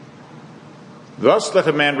Thus let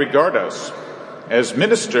a man regard us as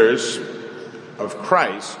ministers of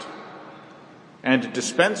Christ and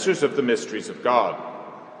dispensers of the mysteries of God.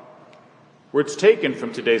 Words taken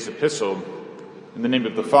from today's epistle, in the name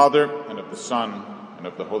of the Father, and of the Son, and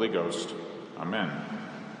of the Holy Ghost. Amen.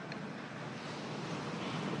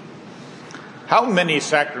 How many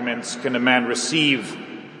sacraments can a man receive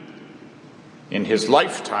in his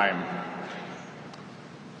lifetime?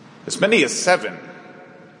 As many as 7.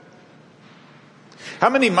 How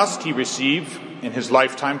many must he receive in his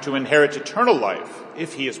lifetime to inherit eternal life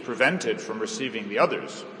if he is prevented from receiving the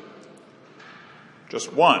others?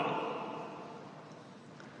 Just 1.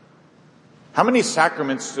 How many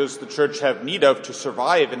sacraments does the Church have need of to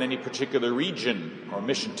survive in any particular region or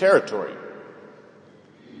mission territory?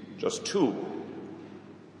 Just 2.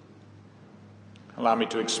 Allow me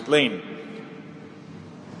to explain.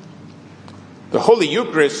 The Holy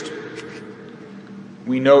Eucharist,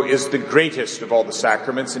 we know, is the greatest of all the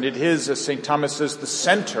sacraments, and it is, as St. Thomas says, the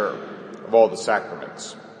center of all the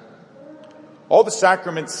sacraments. All the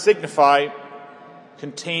sacraments signify,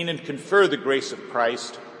 contain, and confer the grace of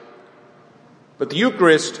Christ, but the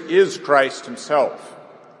Eucharist is Christ himself,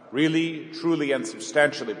 really, truly, and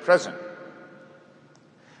substantially present.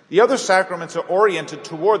 The other sacraments are oriented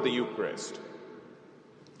toward the Eucharist.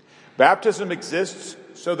 Baptism exists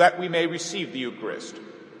so that we may receive the Eucharist,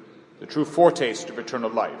 the true foretaste of eternal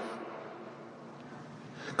life.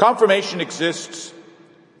 Confirmation exists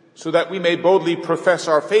so that we may boldly profess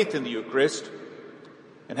our faith in the Eucharist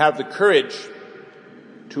and have the courage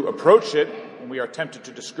to approach it when we are tempted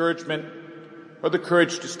to discouragement, or the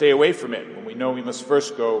courage to stay away from it when we know we must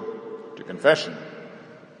first go to confession.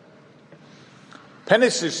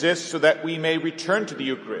 Penance exists so that we may return to the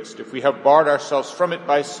Eucharist if we have barred ourselves from it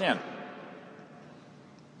by sin.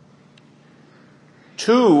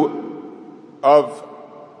 2 of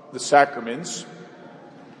the sacraments,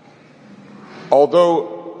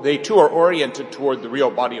 although they too are oriented toward the real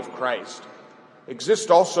body of Christ, exist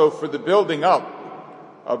also for the building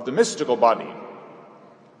up of the mystical body.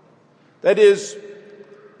 That is,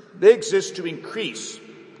 they exist to increase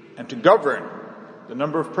and to govern the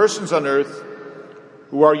number of persons on earth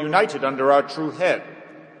who are united under our true head,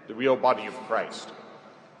 the real body of Christ.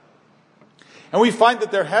 And we find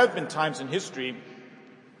that there have been times in history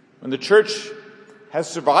when the Church has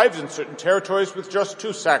survived in certain territories with just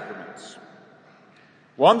 2 sacraments.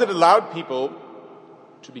 One that allowed people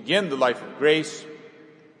to begin the life of grace,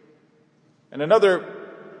 and another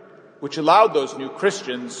which allowed those new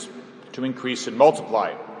Christians to increase and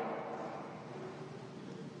multiply.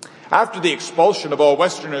 After the expulsion of all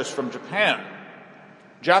Westerners from Japan,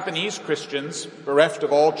 Japanese Christians, bereft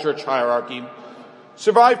of all church hierarchy,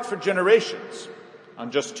 survived for generations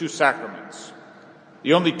on just 2 sacraments,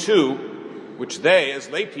 the only 2 which they, as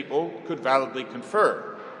lay people, could validly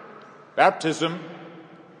confer: baptism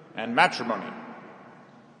and matrimony.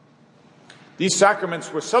 These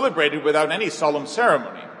sacraments were celebrated without any solemn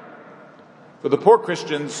ceremony, for the poor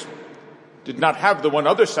Christians did not have the one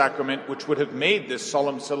other sacrament which would have made this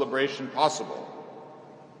solemn celebration possible.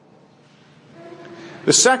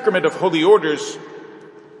 The sacrament of holy orders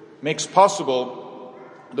makes possible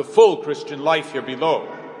the full Christian life here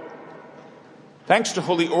below. Thanks to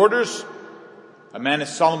holy orders, a man is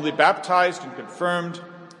solemnly baptized and confirmed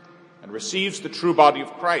and receives the true body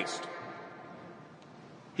of Christ.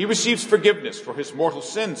 He receives forgiveness for his mortal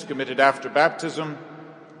sins committed after baptism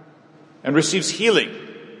and receives healing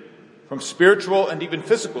from spiritual and even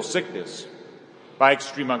physical sickness by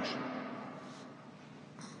extreme unction.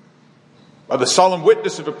 By the solemn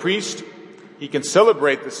witness of a priest, he can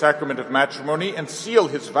celebrate the sacrament of matrimony and seal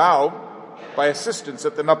his vow by assistance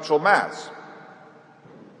at the nuptial mass.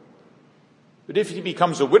 But if he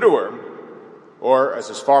becomes a widower, or, as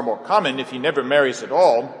is far more common, if he never marries at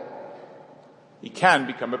all, he can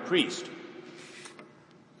become a priest.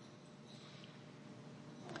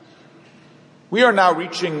 We are now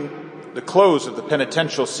reaching the close of the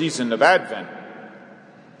penitential season of Advent.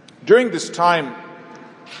 During this time,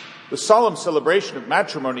 the solemn celebration of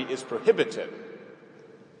matrimony is prohibited.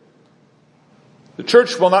 The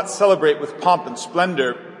Church will not celebrate with pomp and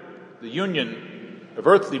splendor the union of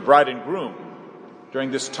earthly bride and groom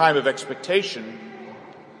during this time of expectation,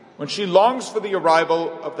 when she longs for the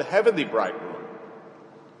arrival of the heavenly bridegroom,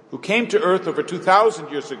 who came to earth over 2,000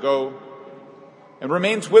 years ago and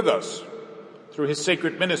remains with us through his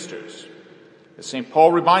sacred ministers. As St.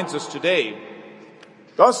 Paul reminds us today,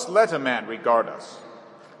 thus let a man regard us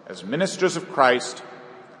as ministers of Christ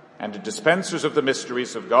and dispensers of the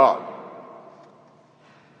mysteries of God.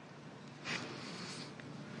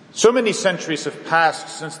 So many centuries have passed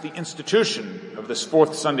since the institution of this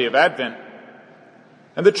fourth Sunday of Advent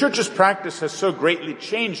And the Church's practice has so greatly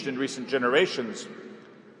changed in recent generations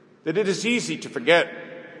that it is easy to forget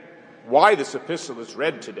why this epistle is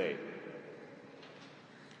read today.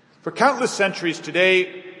 For countless centuries,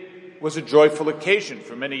 today was a joyful occasion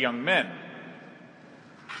for many young men.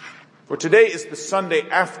 For today is the Sunday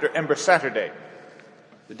after Ember Saturday,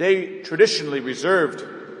 the day traditionally reserved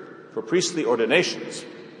for priestly ordinations.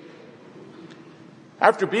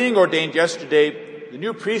 After being ordained yesterday, the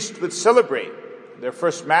new priest would celebrate their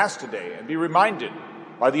first Mass today and be reminded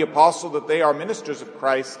by the apostle that they are ministers of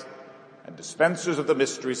Christ and dispensers of the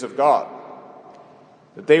mysteries of God,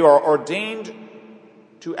 that they are ordained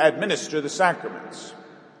to administer the sacraments,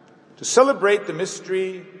 to celebrate the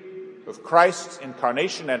mystery of Christ's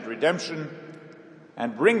incarnation and redemption,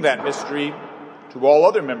 and bring that mystery to all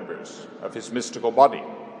other members of his mystical body.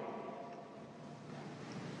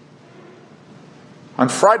 On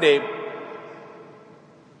Friday,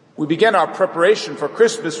 we began our preparation for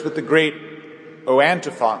Christmas with the great O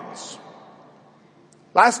Antiphons.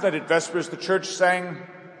 Last night at Vespers, the church sang,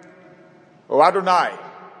 O Adonai,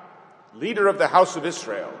 leader of the house of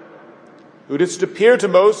Israel, who didst appear to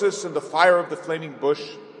Moses in the fire of the flaming bush,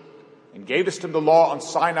 and gavest him the law on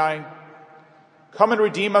Sinai, come and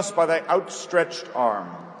redeem us by thy outstretched arm.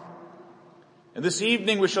 And this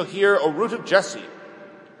evening we shall hear, O root of Jesse,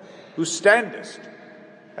 who standest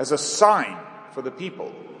as a sign for the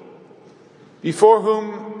people, before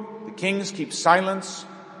whom the kings keep silence,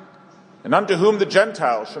 and unto whom the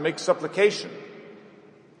Gentiles shall make supplication.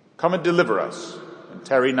 Come and deliver us, and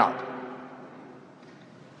tarry not.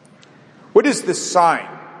 What is this sign?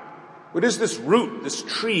 What is this root, this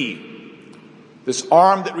tree, this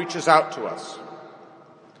arm that reaches out to us?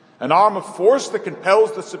 An arm of force that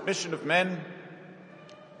compels the submission of men?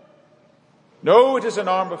 No, it is an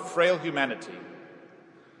arm of frail humanity,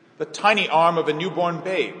 the tiny arm of a newborn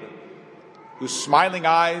babe, whose smiling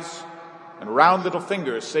eyes and round little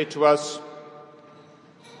fingers say to us,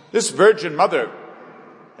 this Virgin Mother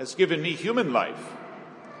has given me human life,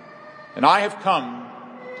 and I have come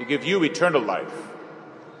to give you eternal life.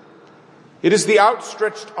 It is the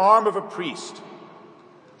outstretched arm of a priest,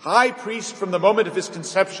 high priest from the moment of his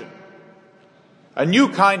conception, a new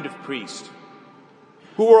kind of priest,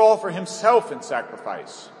 who will offer himself in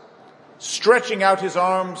sacrifice, stretching out his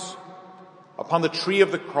arms upon the tree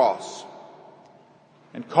of the cross,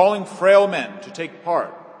 and calling frail men to take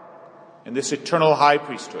part in this eternal high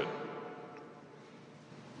priesthood.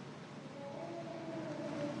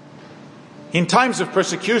 In times of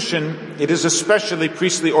persecution, it is especially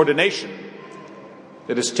priestly ordination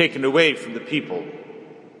that is taken away from the people.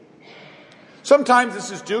 Sometimes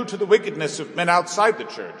this is due to the wickedness of men outside the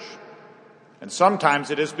church, and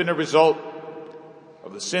sometimes it has been a result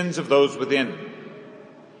of the sins of those within.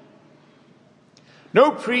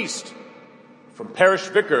 No priest, from parish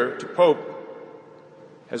vicar to pope,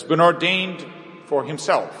 has been ordained for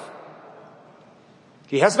himself.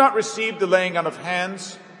 He has not received the laying on of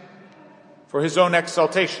hands for his own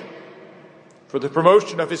exaltation, for the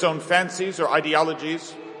promotion of his own fancies or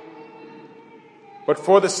ideologies, but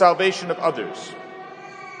for the salvation of others.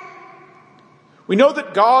 We know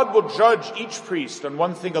that God will judge each priest on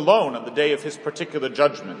one thing alone on the day of his particular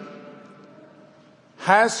judgment.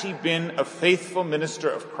 Has he been a faithful minister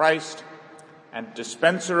of Christ and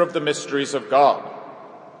dispenser of the mysteries of God?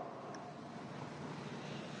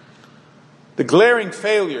 The glaring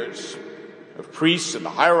failures of priests and the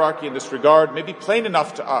hierarchy in this regard may be plain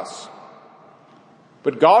enough to us,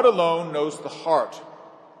 but God alone knows the heart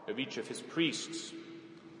of each of his priests.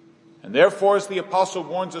 And therefore, as the apostle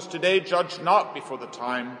warns us today, judge not before the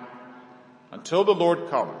time until the Lord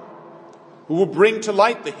come, who will bring to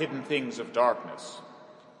light the hidden things of darkness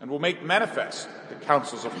and will make manifest the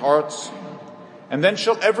counsels of hearts, and then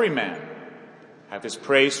shall every man have his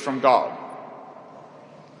praise from God.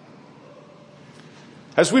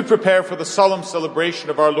 As we prepare for the solemn celebration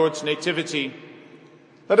of our Lord's Nativity,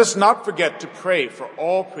 let us not forget to pray for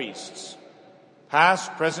all priests,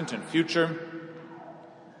 past, present, and future,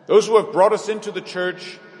 those who have brought us into the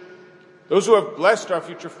church, those who have blessed our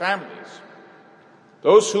future families,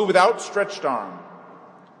 those who, with outstretched arm,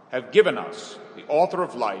 have given us the author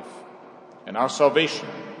of life and our salvation.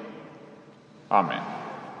 Amen.